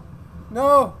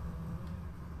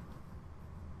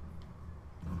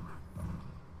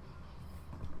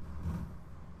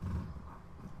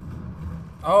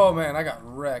 Oh man, I got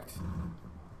wrecked.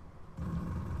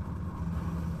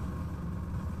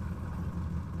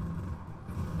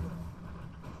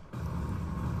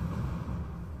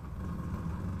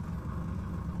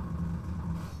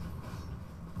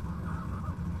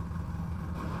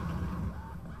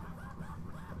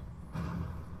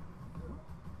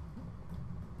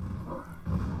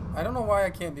 I don't know why I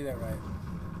can't do that right.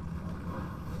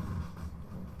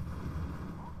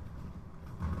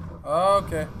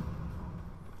 Okay.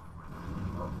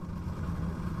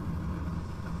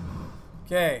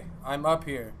 Okay, I'm up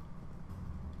here.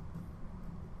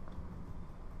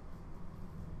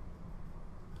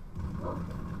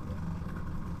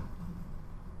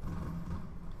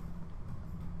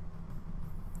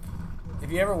 If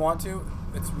you ever want to,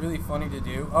 it's really funny to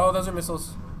do. Oh, those are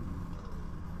missiles.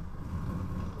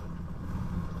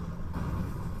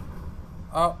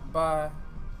 Oh, bye.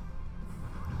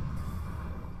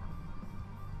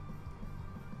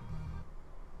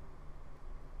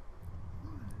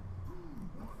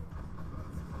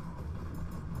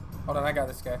 Hold on, I got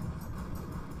this guy.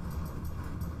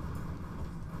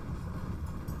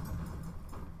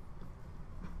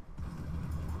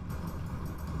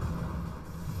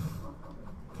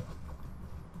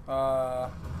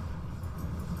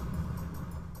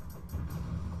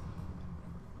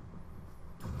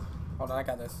 Hold on, I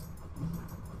got this.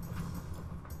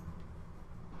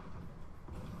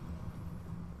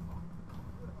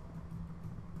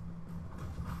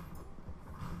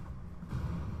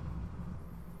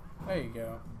 There you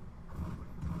go.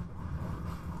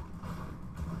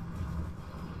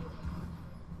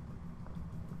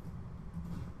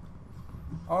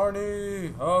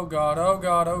 Arnie! Oh god, oh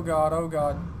god, oh god, oh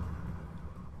god.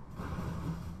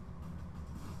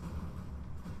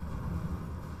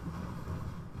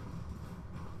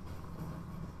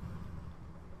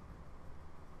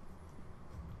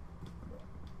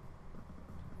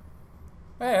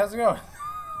 Hey, how's it going?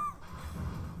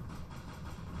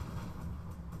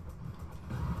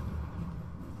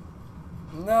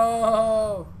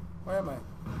 No! Where am I?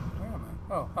 Where am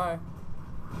I? Oh, hi.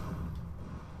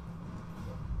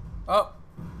 Oh!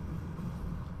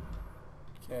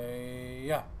 Okay,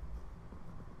 yeah.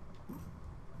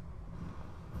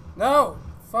 No!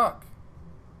 Fuck.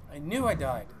 I knew I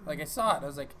died. Like, I saw it. I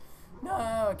was like, no,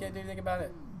 I can't do anything about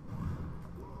it.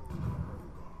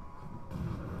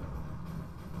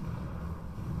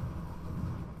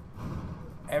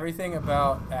 Everything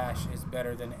about Ash is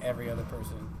better than every other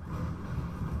person.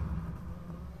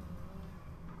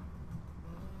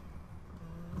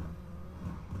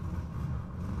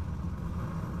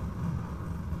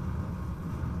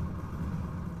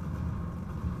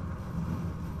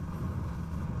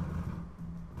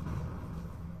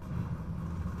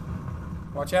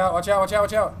 Watch out, watch out, watch out,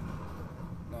 watch out.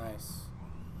 Nice.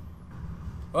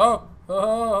 Oh!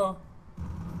 Oh!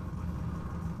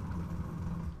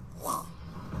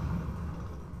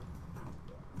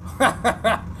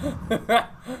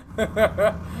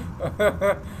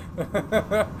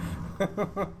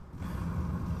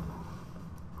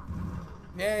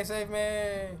 Yay, save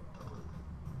me!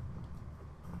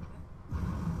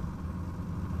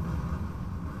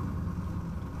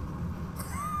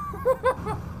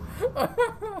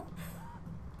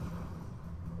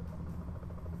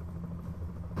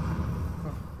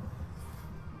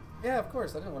 Yeah, of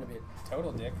course. I didn't want to be a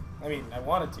total dick. I mean, I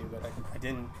wanted to, but I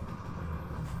didn't.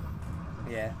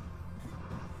 Yeah.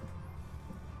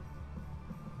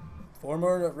 4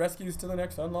 more rescues to the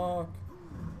next unlock.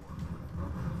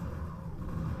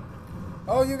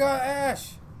 Oh, you got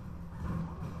Ash!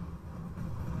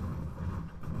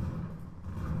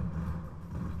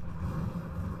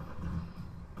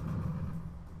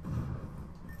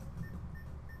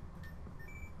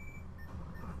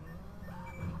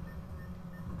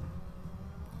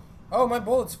 Oh, my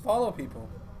bullets follow people.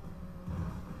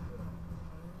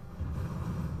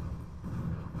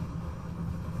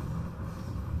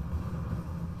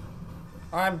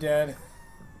 I'm dead.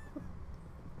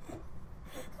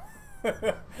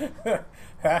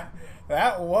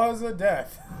 That was a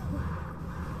death.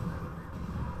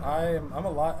 I'm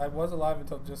alive. I was alive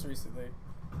until just recently.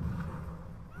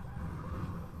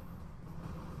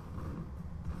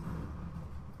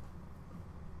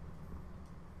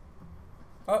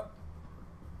 Oh.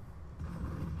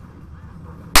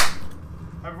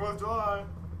 Happy 4th of July!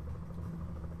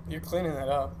 You're cleaning that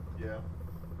up. Yeah.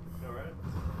 You alright?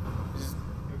 Just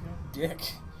You okay?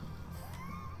 dick.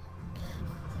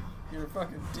 You're a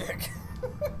fucking dick.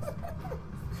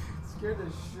 Scared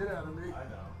the shit out of me. I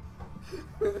know.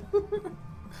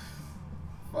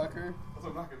 Fucker. Also,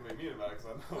 I'm not gonna make me mad because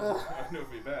I know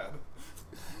it'd be bad.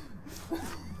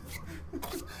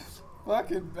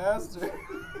 Fucking bastard.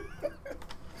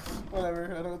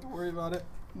 Whatever, I don't have to worry about it.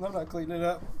 I'm not cleaning it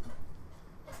up.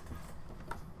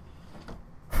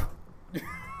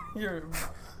 You're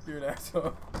an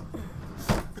asshole.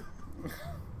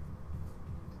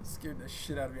 Scared the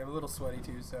shit out of me. I'm a little sweaty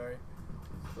too, sorry.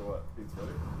 For what? Being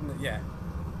sweaty? Yeah.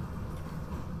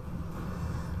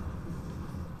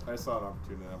 I saw an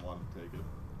opportunity and I wanted to take it.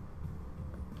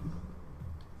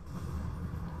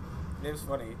 It was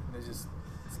funny. It just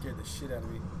scared the shit out of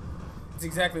me. It's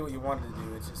exactly what you wanted to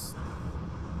do. It's just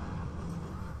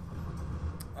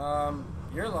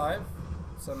You're alive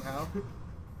somehow.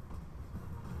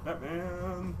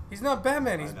 Batman. He's not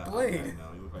Batman. He's I know, Blade. I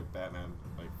know. You look like Batman,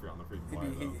 like on the freaking fly.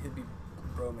 He'd be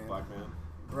Broman. Black man.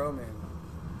 Broman.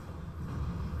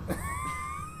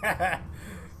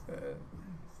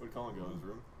 Would Colin go in his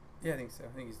room? Yeah, I think so. I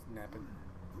think he's napping.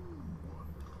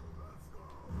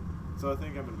 So I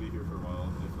think I'm gonna be here for a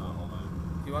while, if not all night.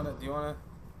 Do you wanna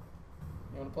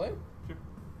play? Sure.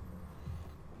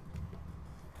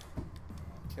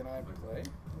 Can I play?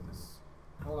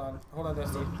 Hold on,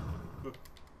 Dusty.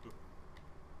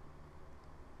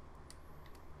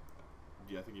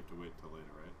 Yeah, I think you have to wait till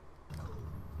later, right?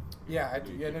 Yeah, I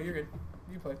do. Yeah, no, you're good.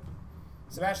 You play.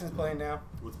 Sebastian's playing now.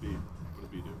 What's B? What does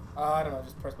B do? I don't know.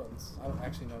 Just press buttons. I don't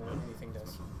actually know what anything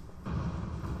does.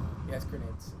 Yeah, it's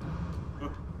grenades.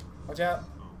 Watch out.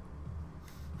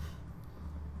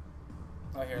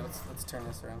 Oh, here. Let's turn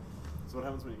this around. So what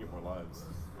happens when you get more lives?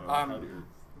 Um, How do you,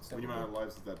 when you run out of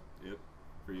lives, is that it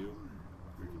for you?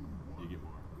 Or do you get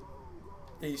more?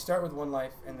 Yeah, you start with 1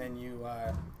 life, and then you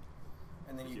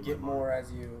get more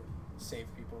as you save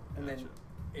people, and then Gotcha.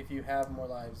 if you have more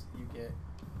lives, you get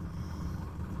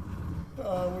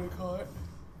what do you call it?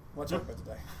 Watch out, about to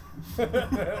die.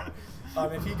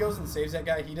 If he goes and saves that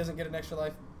guy, he doesn't get an extra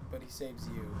life, but he saves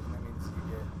you, and that means you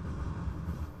get.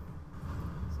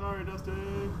 Sorry, Dusty.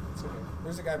 It's okay.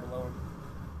 There's a guy below him.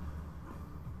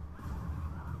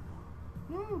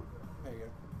 Woo. There you go.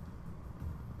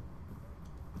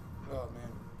 Oh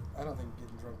man, I don't think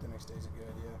getting drunk the next day is a good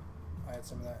idea. I had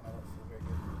some of that and I don't feel very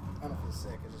good. I don't feel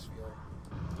sick, I just feel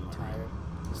tired.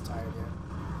 Just tired,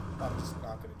 yeah. I'm just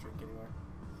not gonna drink anymore.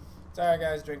 Sorry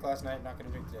guys, drank last night, not gonna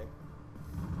drink today.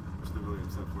 I'm still really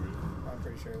upset for you. I'm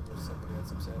pretty sure there's somebody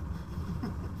that's upset.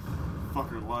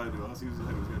 Fucker lied to us. He was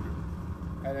ahead of his schedule.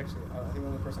 I think the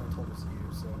only person I told was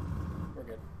you, so we're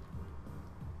good.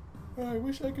 I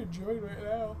wish I could join right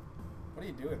now. What are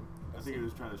you doing? I think he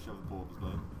was trying to shove the pole up his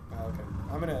butt. Oh, okay.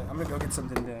 I'm gonna go get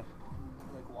something to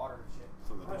like water and shit.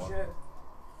 Something to Oh water. shit.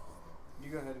 You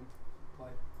go ahead and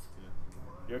play. Yeah.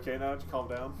 You okay now? Did you calm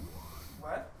down?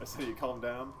 What? I said you calmed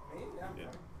down. Me? Yeah. I'm Yeah.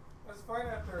 fine. I was fine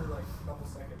after like a couple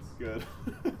seconds. Good.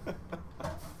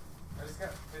 I just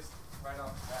got pissed right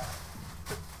off the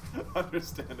bat.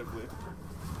 Understandably.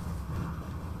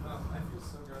 Oh, I feel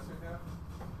so gross right now.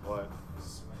 Why? I'm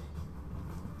sweaty.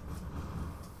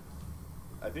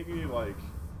 I think you need like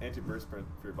anti-perspirant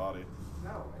for your body. No,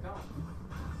 I don't.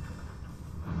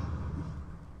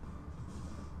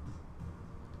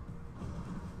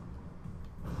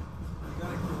 You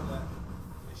gotta kill that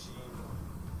machine.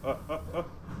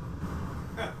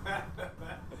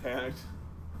 I panicked.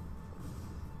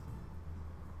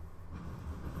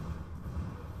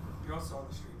 You're also on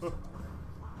the stream.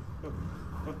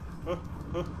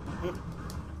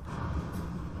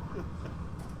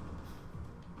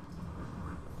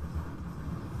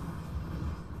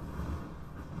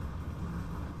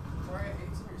 So sorry, I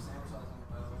ate some of your sandwich last night,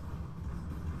 by the way.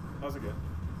 That was good.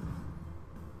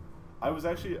 I was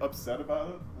actually upset about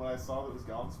it when I saw that it was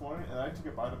gone this morning, and I took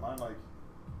a bite of mine like,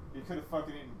 you could have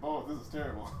fucking eaten both. This is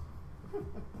terrible.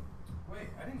 Wait,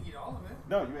 I didn't eat all of it.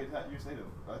 No, you ate that. You just ate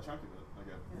a chunk of it, like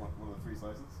one of the 3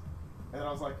 slices. And then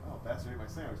I was like, oh, bastard ate my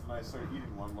sandwich. And then I started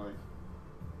eating one like,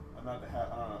 I'm not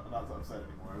upset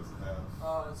anymore. It was bad.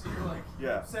 So you're like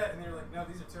Yeah. upset, and you're like, no,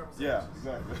 these are terrible Yeah, sandwiches.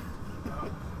 exactly.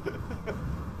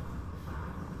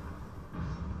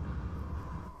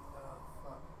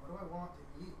 Fuck. What do I want to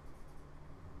eat?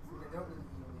 I don't really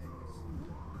eat anything.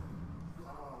 I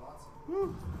don't want to want some.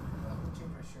 Woo. I'm gonna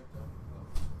change my shirt though.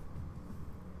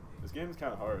 This game's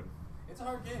kind of hard. It's a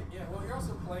hard game, yeah. Well, you're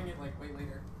also playing it like way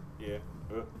later. Yeah.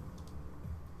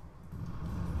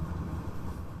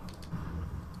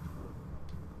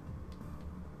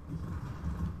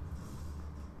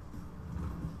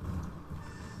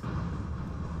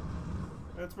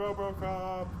 It's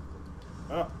RoboCop.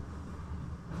 Oh.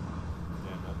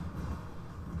 Damn it.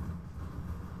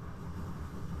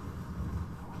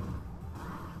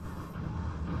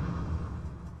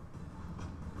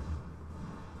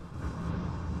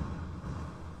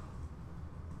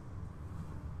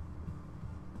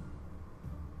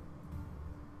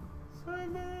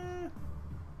 Save me!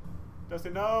 Dusty,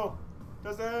 no!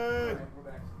 Dusty! Alright, we're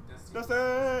back. Dusty. Dusty!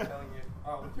 I'm telling you.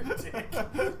 Oh, you're a dick.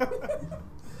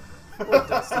 What,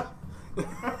 Dusty?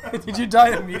 Did you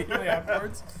die immediately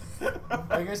afterwards?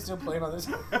 Are you guys still playing on this?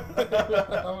 I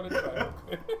want to try real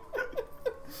quick.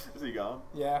 Is he gone?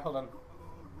 Yeah, hold on.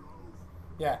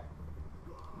 Yeah.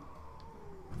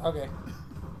 Okay.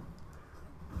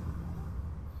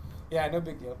 Yeah, no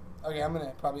big deal. Okay, I'm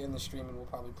gonna probably end the stream and we'll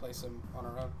probably play some on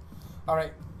our own.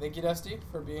 Alright, thank you Dusty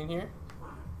for being here.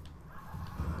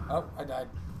 Oh, I died.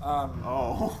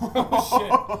 Oh. Oh,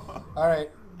 shit. All right.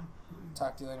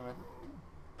 Talk to you later,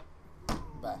 man.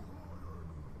 Bye.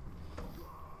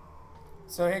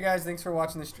 So, hey, guys, thanks for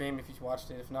watching the stream if you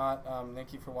watched it. If not,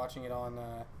 thank you for watching it on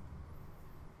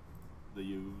The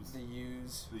U's. the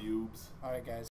U's. The Ubes. All right, guys.